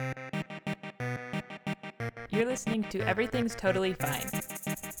You're listening to Everything's Totally Fine.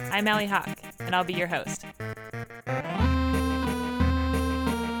 I'm Allie Hawk, and I'll be your host.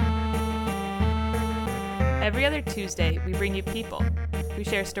 Every other Tuesday, we bring you people who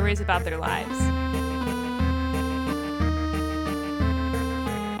share stories about their lives.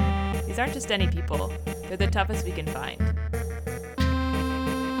 These aren't just any people, they're the toughest we can find.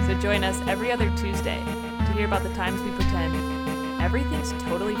 So join us every other Tuesday to hear about the times we pretend everything's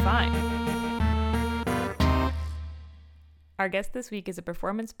totally fine. Our guest this week is a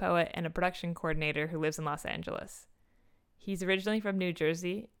performance poet and a production coordinator who lives in Los Angeles. He's originally from New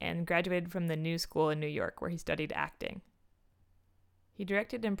Jersey and graduated from the New School in New York, where he studied acting. He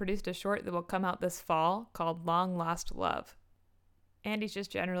directed and produced a short that will come out this fall called Long Lost Love. And he's just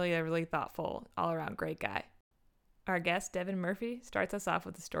generally a really thoughtful, all-around great guy. Our guest, Devin Murphy, starts us off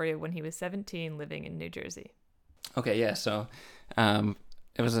with the story of when he was 17 living in New Jersey. Okay, yeah, so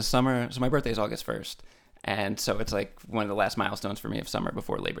it was a summer, so my birthday is August 1st. And so it's like one of the last milestones for me of summer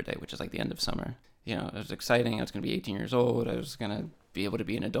before Labor Day, which is like the end of summer. You know, it was exciting. I was going to be 18 years old. I was going to be able to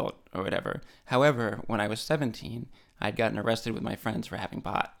be an adult or whatever. However, when I was 17, I'd gotten arrested with my friends for having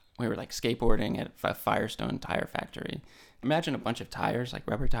pot. We were like skateboarding at a Firestone tire factory. Imagine a bunch of tires, like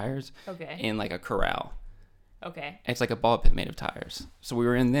rubber tires, in like a corral. Okay. It's like a ball pit made of tires. So we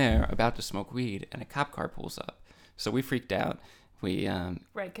were in there about to smoke weed, and a cop car pulls up. So we freaked out. Right,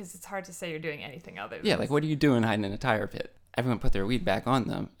 because it's hard to say you're doing anything other than Yeah, like, what are you doing hiding in a tire pit? Everyone put their weed back on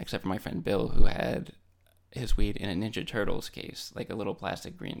them, except for my friend Bill, who had his weed in a Ninja Turtles case, like a little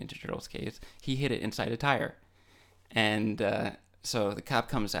plastic green Ninja Turtles case. He hid it inside a tire. And so the cop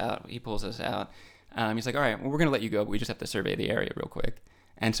comes out. He pulls us out. He's like, all right, well, we're going to let you go, but we just have to survey the area real quick.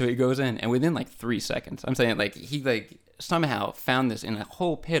 And so he goes in, and within like 3 seconds, I'm saying, like, he like somehow found this in a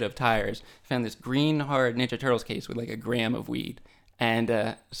whole pit of tires, found this green hard Ninja Turtles case with like a gram of weed.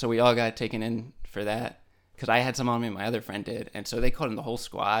 And so we all got taken in for that because I had some on me and my other friend did. And so they called in the whole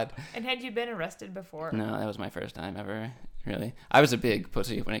squad. And had you been arrested before? No, that was my first time ever, really. I was a big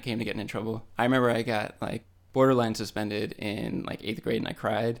pussy when it came to getting in trouble. I remember I got like borderline suspended in like 8th grade and I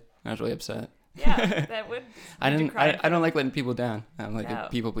cried. I was really upset. Yeah, that would. I don't like letting people down. I'm like a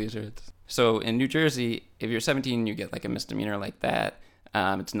people pleaser. So in New Jersey, if you're 17, you get like a misdemeanor like that.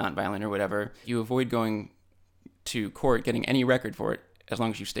 It's not violent or whatever. You avoid going to court getting any record for it as long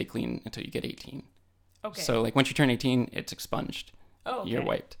as you stay clean until you get 18. Okay. So like once you turn 18, it's expunged. Oh, okay. You're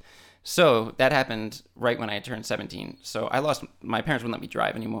wiped. So that happened right when I turned 17. So my parents wouldn't let me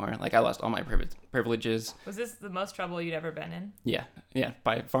drive anymore. Like I lost all my privileges. Was this the most trouble you'd ever been in? Yeah,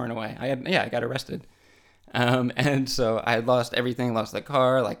 by far and away. I got arrested. And so I had lost everything, lost the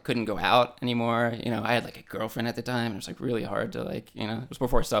car, like couldn't go out anymore. You know, I had like a girlfriend at the time. And it was like really hard to like, you know, it was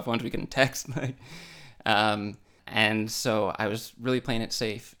before cell phones, we couldn't text. And so I was really playing it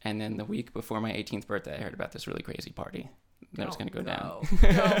safe. And then the week before my 18th birthday, I heard about this really crazy party that was going to go down.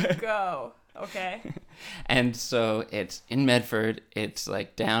 Go. Okay. And so it's in Medford. It's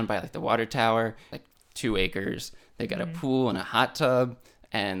like down by like the water tower, like 2 acres. They got a pool and a hot tub.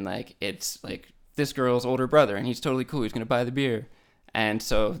 And like, it's like this girl's older brother. And he's totally cool. He's going to buy the beer. And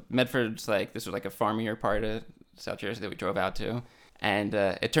so Medford's like, this was like a farmier part of South Jersey that we drove out to. And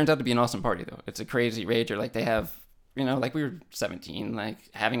it turns out to be an awesome party, though. It's a crazy rager. Like, they have, you know, like we were 17, like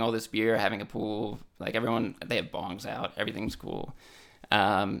having all this beer, having a pool, like everyone, they have bongs out. Everything's cool.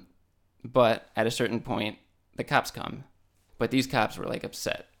 But at a certain point, the cops come. But these cops were, like,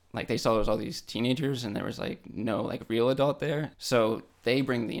 upset. Like, they saw there was all these teenagers, and there was, like, no, like, real adult there. So they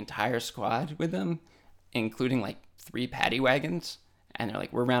bring the entire squad with them, including, like, 3 paddy wagons. And they're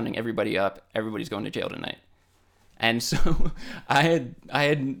like, we're rounding everybody up. Everybody's going to jail tonight. And so I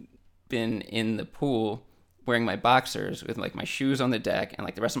had been in the pool wearing my boxers with like my shoes on the deck and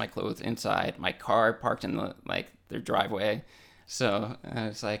like the rest of my clothes inside, my car parked in the like their driveway. So I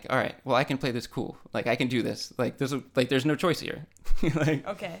was like, all right, well, I can play this cool. Like I can do this. Like there's no choice here. Like,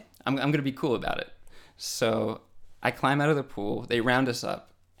 okay. I'm going to be cool about it. So I climb out of the pool. They round us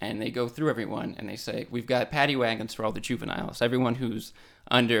up and they go through everyone and they say, we've got paddy wagons for all the juveniles. Everyone who's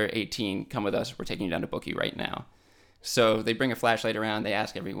under 18, come with us. We're taking you down to Bookie right now. So they bring a flashlight around, they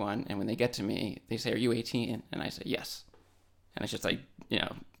ask everyone, and when they get to me, they say, are you 18? And I say, yes. And it's just like, you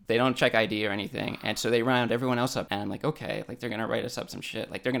know, they don't check ID or anything. And so they round everyone else up, and I'm like, okay, like they're going to write us up some shit.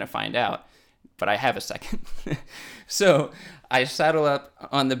 Like they're going to find out, but I have a second. So I saddle up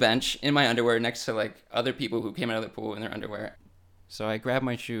on the bench in my underwear next to like other people who came out of the pool in their underwear. So I grab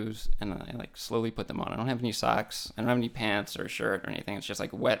my shoes and I like slowly put them on. I don't have any socks. I don't have any pants or shirt or anything. It's just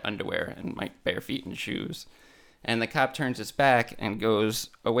like wet underwear and my bare feet and shoes. And the cop turns his back and goes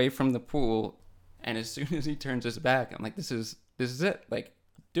away from the pool. And as soon as he turns his back, I'm like, this is it. Like,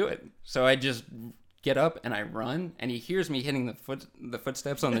 do it. So I just get up and I run, and he hears me hitting the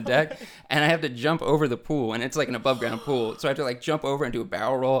footsteps on the deck, and I have to jump over the pool, and it's like an above ground pool, so I have to like jump over and do a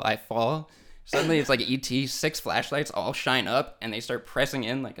barrel roll. I fall. Suddenly it's like ET, 6 flashlights all shine up, and they start pressing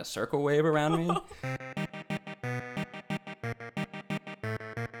in like a circle wave around me.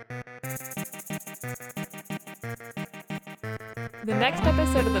 The next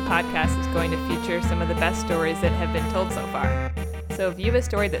episode of the podcast is going to feature some of the best stories that have been told so far. So if you have a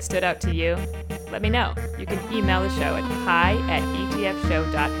story that stood out to you, let me know. You can email the show at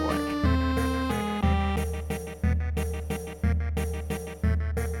hi@etfshow.org.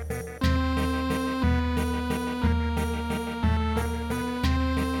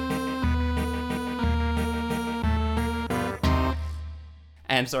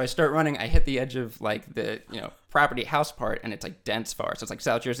 And so I start running. I hit the edge of like the property house part, and it's like dense forest. So it's like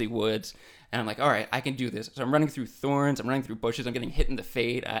South Jersey woods, and I'm like, all right, I can do this. So I'm running through thorns. I'm running through bushes. I'm getting hit in the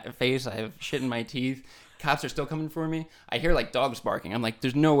face. I have shit in my teeth. Cops are still coming for me. I hear like dogs barking. I'm like,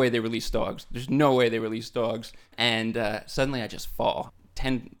 there's no way they release dogs. There's no way they release dogs. And suddenly I just fall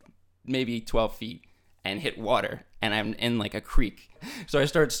 10, maybe 12 feet and hit water. And I'm in like a creek. So I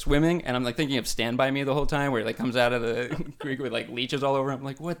start swimming, and I'm like thinking of Stand By Me the whole time, where it like comes out of the creek with like leeches all over. I'm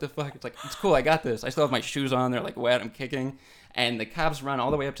like, what the fuck? It's like, it's cool, I got this. I still have my shoes on, they're like wet, I'm kicking. And the cops run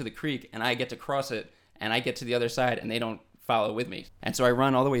all the way up to the creek, and I get to cross it, and I get to the other side, and they don't follow with me. And so I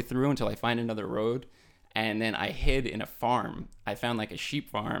run all the way through until I find another road, and then I hid in a farm. I found like a sheep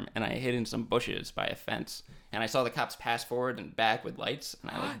farm, and I hid in some bushes by a fence. And I saw the cops pass forward and back with lights,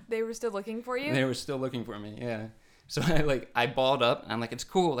 and They were still looking for you? They were still looking for me, yeah. So I balled up, and I'm like, it's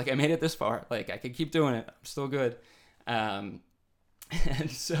cool. Like, I made it this far. Like, I could keep doing it. I'm still good. And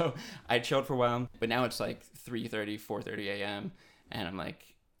so I chilled for a while, but now it's like 3:30, 4:30 a.m. And I'm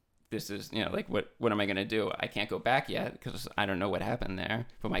like, this is, like, what am I going to do? I can't go back yet because I don't know what happened there,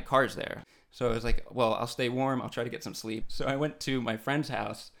 but my car's there. So I was like, well, I'll stay warm. I'll try to get some sleep. So I went to my friend's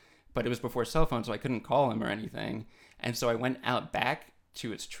house, but it was before cell phone, so I couldn't call him or anything. And so I went out back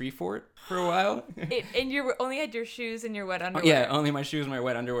to its tree fort for a while. And you only had your shoes and your wet underwear. Yeah, only my shoes and my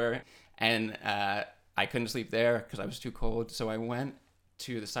wet underwear. And I couldn't sleep there because I was too cold. So I went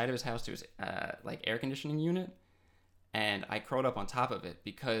to the side of his house to his like air conditioning unit, and I curled up on top of it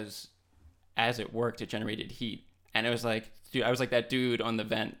because as it worked, it generated heat. And it was like, dude, I was like that dude on the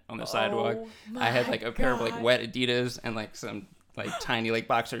vent on the sidewalk. I had like a pair of like wet Adidas and like some like tiny like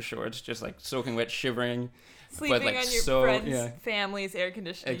boxer shorts, just like soaking wet, shivering. Sleeping but, like, on your friend's family's air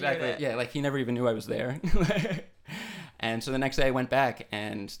conditioning exactly unit. Yeah, like he never even knew I was there. And so the next day I went back,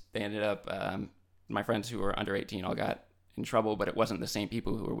 and they ended up my friends who were under 18 all got in trouble, but it wasn't the same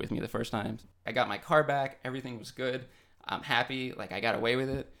people who were with me the first time. I got my car back, everything was good, I'm happy, like I got away with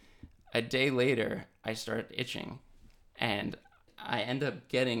it. A day later I started itching, and I end up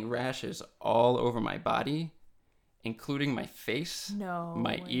getting rashes all over my body, including my face,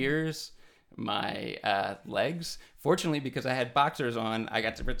 my ears, my legs. Fortunately, because I had boxers on, I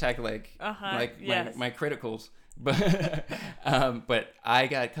got to protect my criticals. But I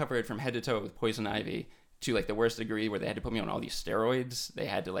got covered from head to toe with poison ivy to like the worst degree, where they had to put me on all these steroids. They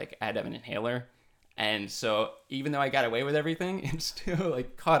had to I had to have an inhaler. And so even though I got away with everything, it still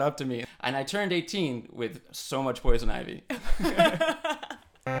like caught up to me. And I turned 18 with so much poison ivy.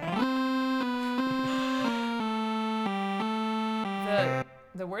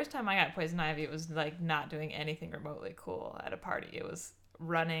 The worst time I got poison ivy, it was like not doing anything remotely cool at a party. It was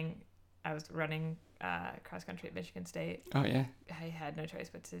running. I was running cross country at Michigan State. Oh yeah. I had no choice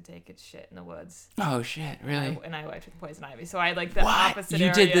but to take a shit in the woods. Oh shit! Really? And I wiped with poison ivy. So I had like the opposite.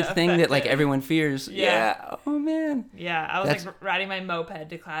 You did the thing affected. that like everyone fears. Yeah. Oh man. Yeah, I was like riding my moped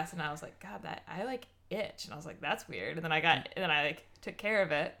to class, and I was like, God, that I like itch, and I was like, that's weird. And then I like took care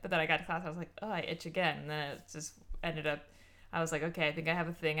of it, but then I got to class, I was like, oh, I itch again, and then it just ended up. I was like, okay, I think I have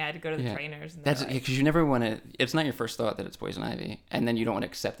a thing. I had to go to the trainers. And that's because you never want to. It's not your first thought that it's poison ivy, and then you don't want to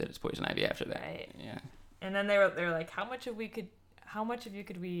accept that it's poison ivy after that. Right. Yeah. And then they were like, how much of you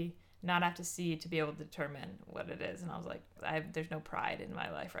could we not have to see to be able to determine what it is? And I was like, there's no pride in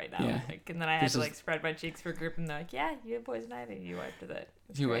my life right now. Yeah. Like, and then I had to spread my cheeks for a group, and they're like, yeah, you have poison ivy. You wiped with it.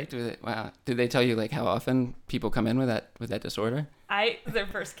 You wiped with it. Wow. Did they tell you like how often people come in with that disorder? Their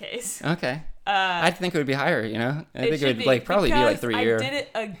first case. Okay. I think it would be higher. I think it would be, probably be like 3 years. I did it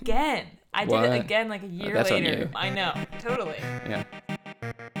again. I did it again like a year That's later. On you. I know, totally. Yeah.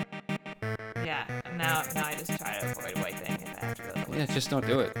 Yeah. Now I just try to avoid wiping if I have to go to the woods. Yeah, just don't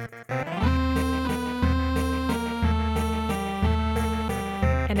do it.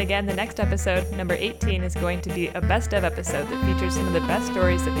 And again, the next episode, number 18, is going to be a best of episode that features some of the best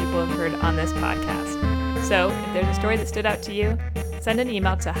stories that people have heard on this podcast. So if there's a story that stood out to you, Send an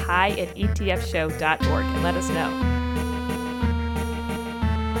email to hi@etfshow.org and let us know.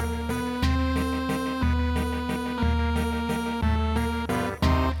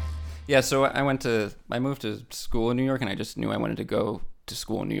 Yeah, so I moved to school in New York, and I just knew I wanted to go to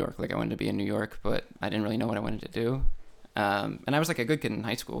school in New York. Like, I wanted to be in New York, but I didn't really know what I wanted to do. And I was like a good kid in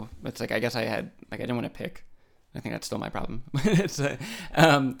high school. It's like, I guess I didn't want to pick. I think that's still my problem.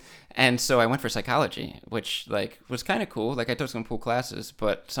 And so I went for psychology, which like was kind of cool. Like, I took some cool classes,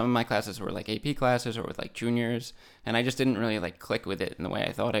 but some of my classes were like AP classes or with like juniors, and I just didn't really like click with it in the way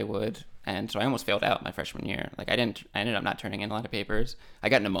I thought I would. And so I almost failed out my freshman year. Like, I ended up not turning in a lot of papers. I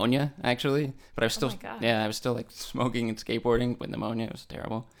got pneumonia actually, but I was still, I was still like smoking and skateboarding with pneumonia. It was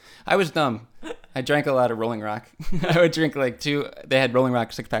terrible. I was dumb. I drank a lot of Rolling Rock. I would drink like they had Rolling Rock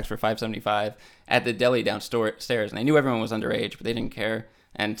 6-packs for $5.75 at the deli downstairs, and I knew everyone was underage, but they didn't care.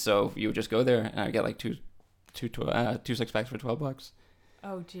 And so you would just go there, and I'd get like two 6-packs for $12.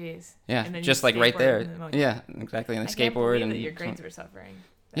 Oh, jeez. Yeah, just like right there. Yeah, exactly. And I skateboard, and that your grades were suffering.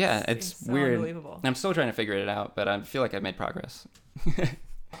 Yeah, it's so weird. Unbelievable. I'm still trying to figure it out, but I feel like I've made progress.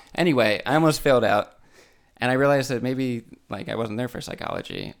 Anyway, I almost failed out, and I realized that maybe like I wasn't there for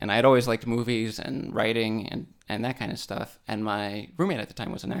psychology, and I had always liked movies and writing and that kind of stuff. And my roommate at the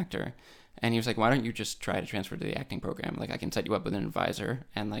time was an actor, and he was like, "Why don't you just try to transfer to the acting program? Like, I can set you up with an advisor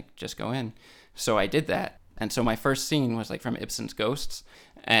and like just go in." So I did that. And so my first scene was like from Ibsen's Ghosts,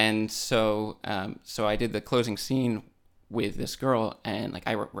 and so I did the closing scene with this girl, and like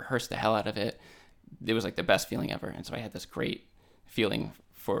I rehearsed the hell out of it. It was like the best feeling ever, and so I had this great feeling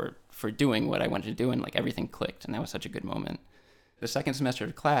for doing what I wanted to do, and like everything clicked, and that was such a good moment. The second semester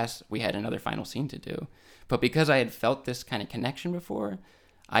of class, we had another final scene to do, but because I had felt this kind of connection before,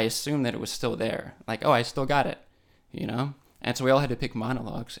 I assumed that it was still there. Like, oh, I still got it, you know? And so we all had to pick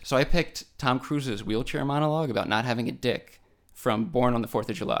monologues. So I picked Tom Cruise's wheelchair monologue about not having a dick from Born on the 4th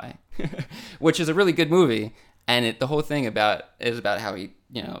of July, which is a really good movie. And the whole thing is about how he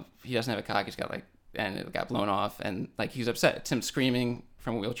doesn't have a cock, and it got blown off, and like he's upset. It's him screaming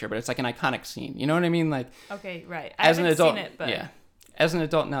from a wheelchair, but it's like an iconic scene. You know what I mean? Like, okay, right. As an adult, seen it, but yeah. As an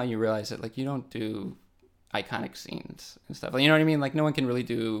adult now, you realize that like you don't do iconic scenes and stuff. Like, you know what I mean? Like, no one can really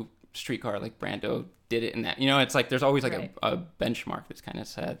do Streetcar like Brando did it in that. You know, it's like there's always like right. a benchmark that's kind of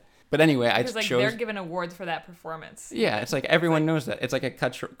sad. But anyway, because like they're given awards for that performance. Yeah, it's like everyone knows that. It's like a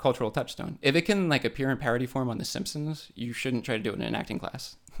cultural touchstone. If it can like appear in parody form on The Simpsons, you shouldn't try to do it in an acting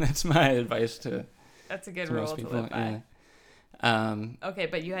class. That's my advice to. That's a good rule to live by. Yeah. Okay,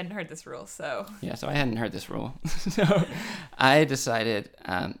 but you hadn't heard this rule, so. Yeah, so I hadn't heard this rule. So I decided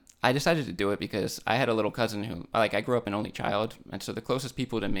to do it because I had a little cousin who, like, I grew up an only child, and so the closest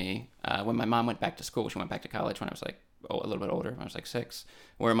people to me, when my mom went back to school, she went back to college when I was like a little bit older, when I was like 6,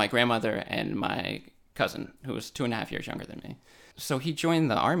 were my grandmother and my cousin, who was 2.5 years younger than me. So he joined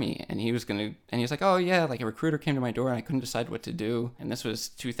the army, and he was like, oh yeah, like a recruiter came to my door, and I couldn't decide what to do, and this was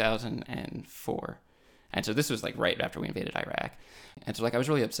 2004. And so this was like right after we invaded Iraq. And so like I was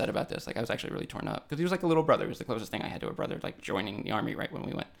really upset about this. Like, I was actually really torn up because he was like a little brother. He was the closest thing I had to a brother, like joining the army right when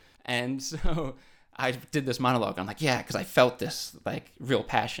we went. And so I did this monologue. I'm like, yeah, because I felt this like real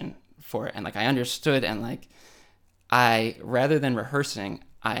passion for it. And like I understood, and like rather than rehearsing,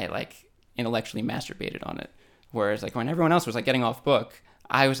 I like intellectually masturbated on it. Whereas like when everyone else was like getting off book,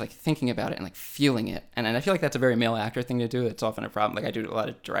 I was like thinking about it and like feeling it. And I feel like that's a very male actor thing to do. It's often a problem. Like, I do a lot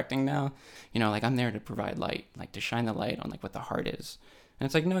of directing now, like I'm there to provide light, like to shine the light on like what the heart is. And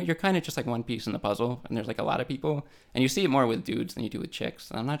it's like, no, you're kind of just like one piece in the puzzle, and there's like a lot of people, and you see it more with dudes than you do with chicks.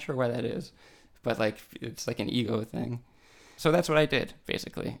 And I'm not sure why that is, but like it's like an ego thing. So that's what I did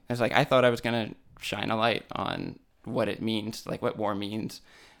basically. It's like I thought I was gonna shine a light on what it means, like what war means.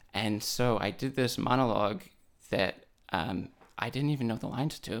 And so I did this monologue that I didn't even know the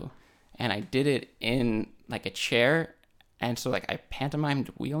lines to, and I did it in like a chair, and so like I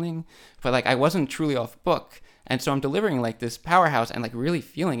pantomimed wheeling, but like I wasn't truly off book, and so I'm delivering like this powerhouse and like really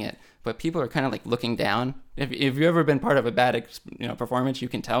feeling it, but people are kind of like looking down. If you've ever been part of a bad performance, you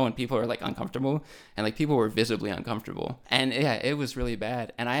can tell when people are like uncomfortable, and like people were visibly uncomfortable, and yeah, it was really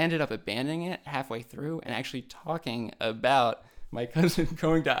bad. And I ended up abandoning it halfway through and actually talking about my cousin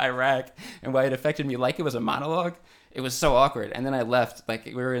going to Iraq and why it affected me like it was a monologue. It was so awkward. And then I left. Like,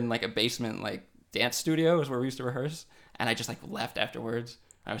 we were in like a basement like dance studio is where we used to rehearse, and I just like left afterwards.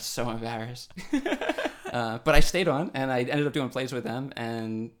 I was so embarrassed. But I stayed on, and I ended up doing plays with them,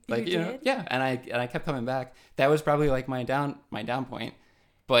 and like yeah, and I kept coming back. That was probably like my down point,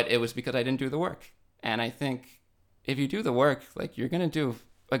 but it was because I didn't do the work. And I think if you do the work, like, you're gonna do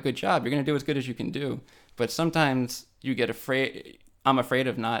a good job. You're gonna do as good as you can do. But sometimes you get afraid. I'm afraid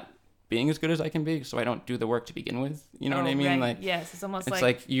of not being as good as I can be, so I don't do the work to begin with. You know what I mean? Right. Like, yes, it's almost it's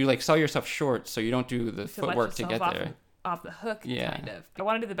like you like sell yourself short, so you don't do the to footwork let to yourself get there. off the hook, Yeah. kind of. I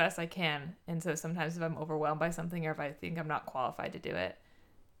want to do the best I can, and so sometimes if I'm overwhelmed by something or if I think I'm not qualified to do it,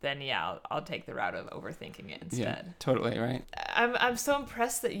 then yeah, I'll take the route of overthinking it instead. Yeah, totally, right? I'm so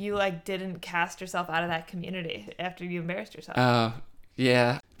impressed that you like didn't cast yourself out of that community after you embarrassed yourself.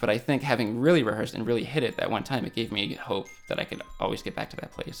 Yeah, but I think having really rehearsed and really hit it that one time, it gave me hope that I could always get back to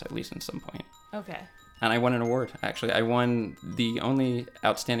that place, at least in some point. Okay. And I won an award, actually. I won the only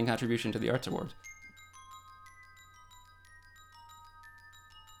outstanding contribution to the Arts Award.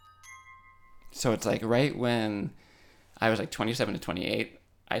 So it's like right when I was like 27 to 28,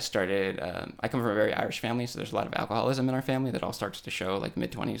 I started, I come from a very Irish family, so there's a lot of alcoholism in our family that all starts to show like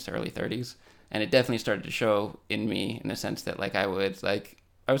mid-20s to early 30s. And it definitely started to show in me in the sense that like I was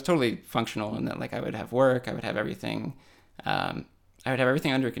totally functional and that like I would have work, I would have everything, I would have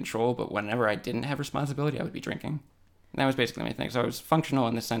everything under control, but whenever I didn't have responsibility, I would be drinking. And that was basically my thing. So I was functional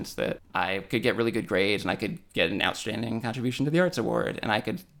in the sense that I could get really good grades and I could get an outstanding contribution to the Arts Award and I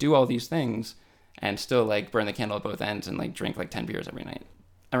could do all these things and still like burn the candle at both ends and like drink like 10 beers every night.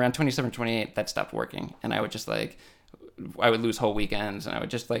 Around 27, 28, that stopped working. And I would just like, I would lose whole weekends and I would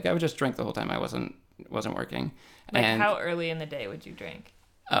just drink the whole time I wasn't working. Like and how early in the day would you drink?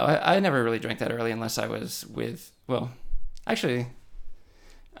 I never really drank that early unless I was with, well, actually,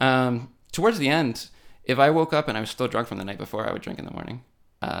 towards the end, if I woke up and I was still drunk from the night before, I would drink in the morning.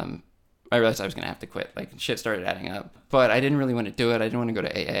 I realized I was going to have to quit. Like, shit started adding up. But I didn't really want to do it. I didn't want to go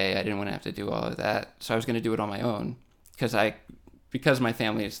to AA. I didn't want to have to do all of that. So I was going to do it on my own. Because my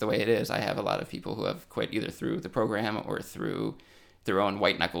family is the way it is, I have a lot of people who have quit either through the program or through their own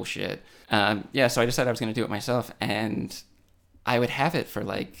white knuckle shit. So I decided I was going to do it myself. And I would have it for,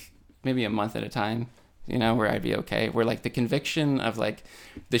 like, maybe a month at a time. You know, where I'd be okay, where like the conviction of like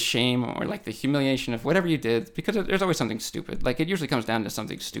the shame or like the humiliation of whatever you did, because there's always something stupid. Like it usually comes down to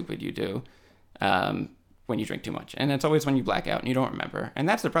something stupid you do when you drink too much. And it's always when you black out and you don't remember. And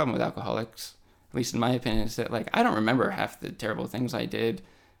that's the problem with alcoholics, at least in my opinion, is that like I don't remember half the terrible things I did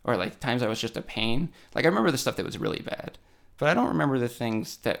or like times I was just a pain. Like I remember the stuff that was really bad, but I don't remember the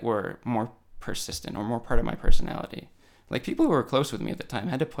things that were more persistent or more part of my personality. Like people who were close with me at the time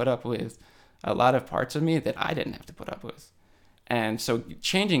had to put up with a lot of parts of me that I didn't have to put up with. And so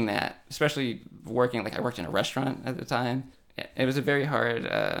changing that, especially working, like I worked in a restaurant at the time, it was a very hard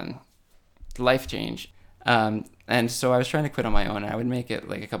life change. And so I was trying to quit on my own and I would make it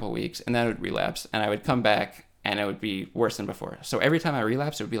like a couple of weeks and then I would relapse and I would come back and it would be worse than before. So every time I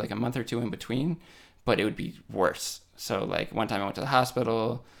relapsed, it would be like a month or two in between, but it would be worse. So like one time I went to the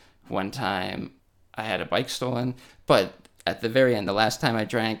hospital, one time I had a bike stolen, but at the very end, the last time I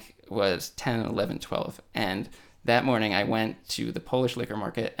drank was 10, 11, 12. And that morning I went to the Polish liquor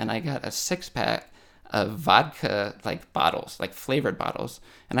market and I got a 6-pack of vodka, like bottles, like flavored bottles.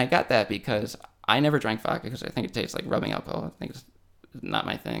 And I got that because I never drank vodka because I think it tastes like rubbing alcohol. I think it's not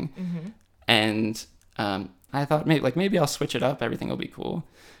my thing. Mm-hmm. And I thought maybe I'll switch it up. Everything will be cool.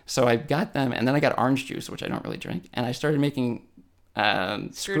 So I got them and then I got orange juice, which I don't really drink. And I started making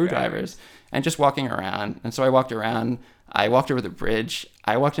screwdrivers and just walking around. And so I walked around. I walked over the bridge.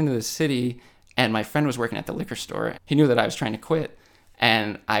 I walked into the city, and my friend was working at the liquor store. He knew that I was trying to quit,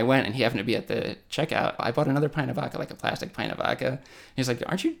 and I went, and he happened to be at the checkout. I bought another pint of vodka, like a plastic pint of vodka. He's like,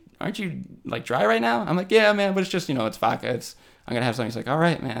 "Aren't you like dry right now?" I'm like, "Yeah, man, but it's just it's vodka. I'm gonna have something." He's like, "All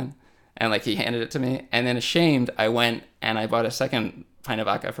right, man," and like he handed it to me, and then ashamed, I went and I bought a second pint of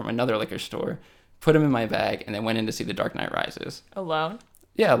vodka from another liquor store, put them in my bag, and then went in to see The Dark Knight Rises. Alone?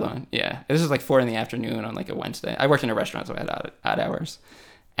 Yeah, alone. Yeah. This is like 4 p.m. on like a Wednesday. I worked in a restaurant, so I had odd hours.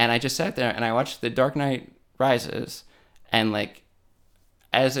 And I just sat there and I watched The Dark Knight Rises. And like,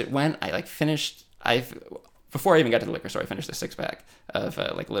 as it went, I like finished, before I even got to the liquor store, I finished the 6-pack of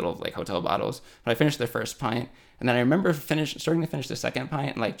like little like hotel bottles. But I finished the first pint. And then I remember starting to finish the second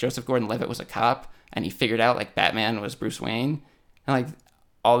pint. And like Joseph Gordon-Levitt was a cop and he figured out like Batman was Bruce Wayne. And like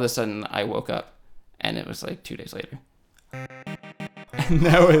all of a sudden I woke up and it was like 2 days later. And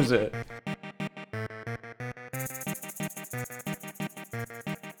that was it.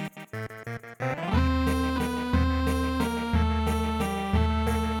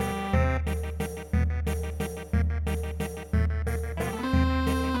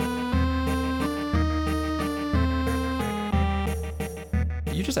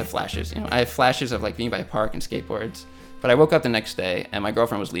 You just have flashes, I have flashes of like being by a park and skateboards. But I woke up the next day and my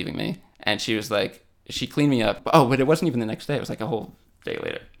girlfriend was leaving me and she was like, she cleaned me up. Oh, but it wasn't even the next day. It was like a whole day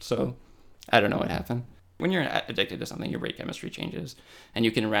later. So I don't know what happened. When you're addicted to something, your brain chemistry changes and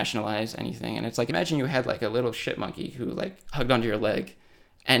you can rationalize anything. And it's like, imagine you had like a little shit monkey who like hugged onto your leg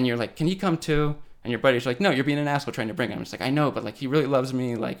and you're like, can he come too? And your buddy's like, no, you're being an asshole trying to bring him. It's like, I know, but like he really loves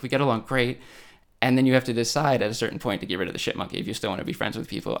me. Like we get along great. And then you have to decide at a certain point to get rid of the shit monkey if you still want to be friends with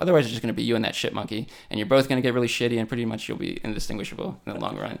people. Otherwise, it's just going to be you and that shit monkey, and you're both going to get really shitty, and pretty much you'll be indistinguishable in the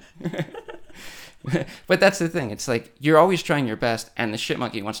long run. But that's the thing. It's like you're always trying your best, and the shit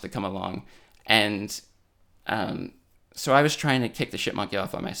monkey wants to come along. And so I was trying to kick the shit monkey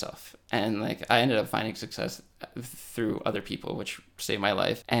off on myself. And like I ended up finding success through other people, which saved my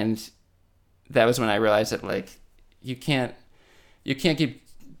life. And that was when I realized that like you can't keep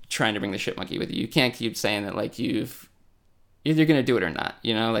trying to bring the shit monkey with you. You can't keep saying that like you're going to do it or not,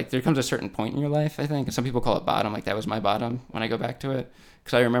 you know, like there comes a certain point in your life, I think, and some people call it bottom. Like that was my bottom when I go back to it.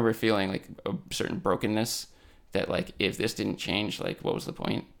 Cause I remember feeling like a certain brokenness that like, if this didn't change, like what was the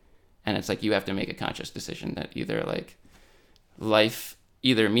point? And it's like, you have to make a conscious decision that either like life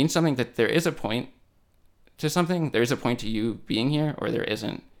either means something, that there is a point to something, there is a point to you being here, or there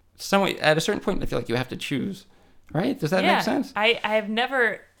isn't. At a certain point, I feel like you have to choose, right? Does that make sense? I have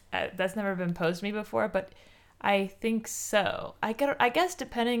never, that's never been posed to me before, but I think so. I guess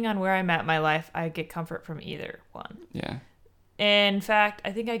depending on where I'm at in my life, I get comfort from either one. Yeah. In fact,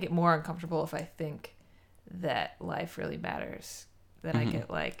 I think I get more uncomfortable if I think that life really matters. Then I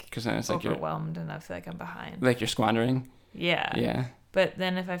get like then it's overwhelmed and I feel like I'm behind. Like you're squandering. Yeah. Yeah. But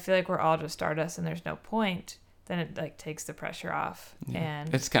then if I feel like we're all just stardust and there's no point, then it like takes the pressure off. Yeah.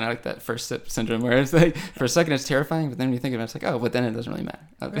 And it's kind of like that first sip syndrome where it's like for a second it's terrifying, but then when you think about it, it's like, oh, but then it doesn't really matter.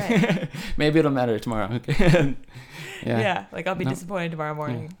 Okay. Right. Maybe it'll matter tomorrow. Okay. Yeah. Like I'll be disappointed tomorrow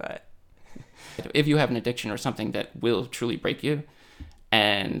morning, but if you have an addiction or something that will truly break you,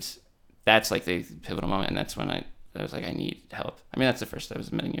 and that's like the pivotal moment, and that's when I was like, I need help. I mean, that's the first step, is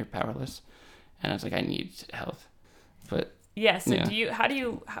admitting you're powerless, and I was like, I need help. But yeah. So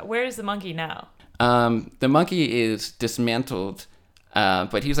where is the monkey now? The monkey is dismantled,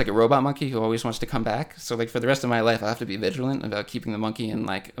 but he's like a robot monkey who always wants to come back. So like for the rest of my life, I have to be vigilant about keeping the monkey in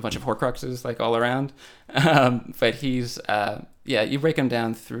like a bunch of Horcruxes like all around. But he's, you break him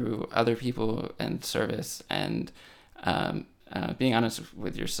down through other people and service and being honest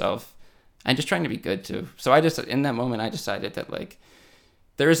with yourself and just trying to be good too. So in that moment, I decided that like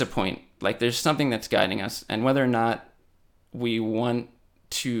there is a point, like there's something that's guiding us, and whether or not we want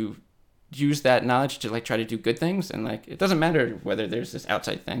to use that knowledge to like try to do good things, and like it doesn't matter whether there's this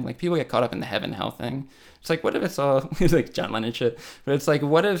outside thing. Like people get caught up in the heaven hell thing. It's like, what if it's all it's like John Lennon shit, but it's like,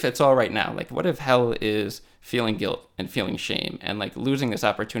 what if it's all right now? Like what if hell is feeling guilt and feeling shame and like losing this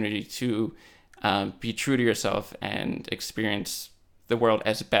opportunity to be true to yourself and experience the world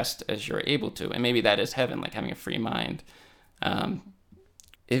as best as you're able to? And maybe that is heaven, like having a free mind.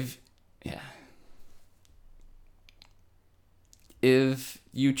 If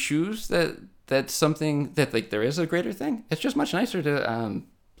you choose that's something that like there is a greater thing, it's just much nicer to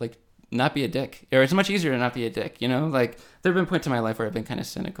like not be a dick, or it's much easier to not be a dick, you know? Like there have been points in my life where I've been kind of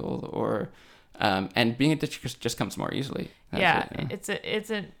cynical, or and being a dick just comes more easily. It's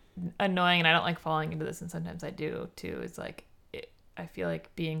annoying, and I don't like falling into this, and sometimes I do too. It's like I feel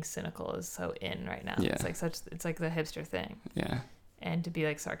like being cynical is so in right now. Yeah. It's like the hipster thing. Yeah. And to be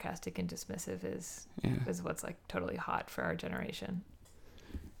like sarcastic and dismissive is what's like totally hot for our generation.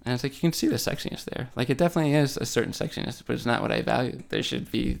 And it's like, you can see the sexiness there. Like it definitely is a certain sexiness, but it's not what I value. There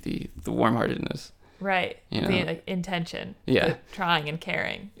should be the warm-heartedness. Right. You know? The like, intention. Yeah. The trying and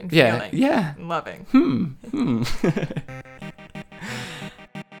caring and feeling. Yeah. And loving.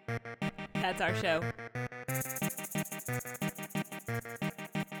 That's our show.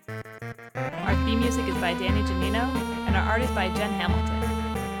 Our theme music is by Danny Janino, and our art is by Jen Hamilton.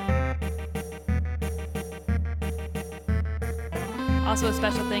 Also a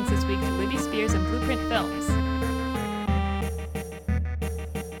special thanks this week to Libby Spears and Blueprint Films.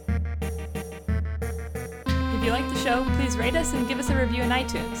 If you like the show, please rate us and give us a review in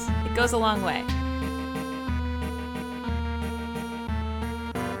iTunes. It goes a long way.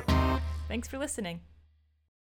 Thanks for listening.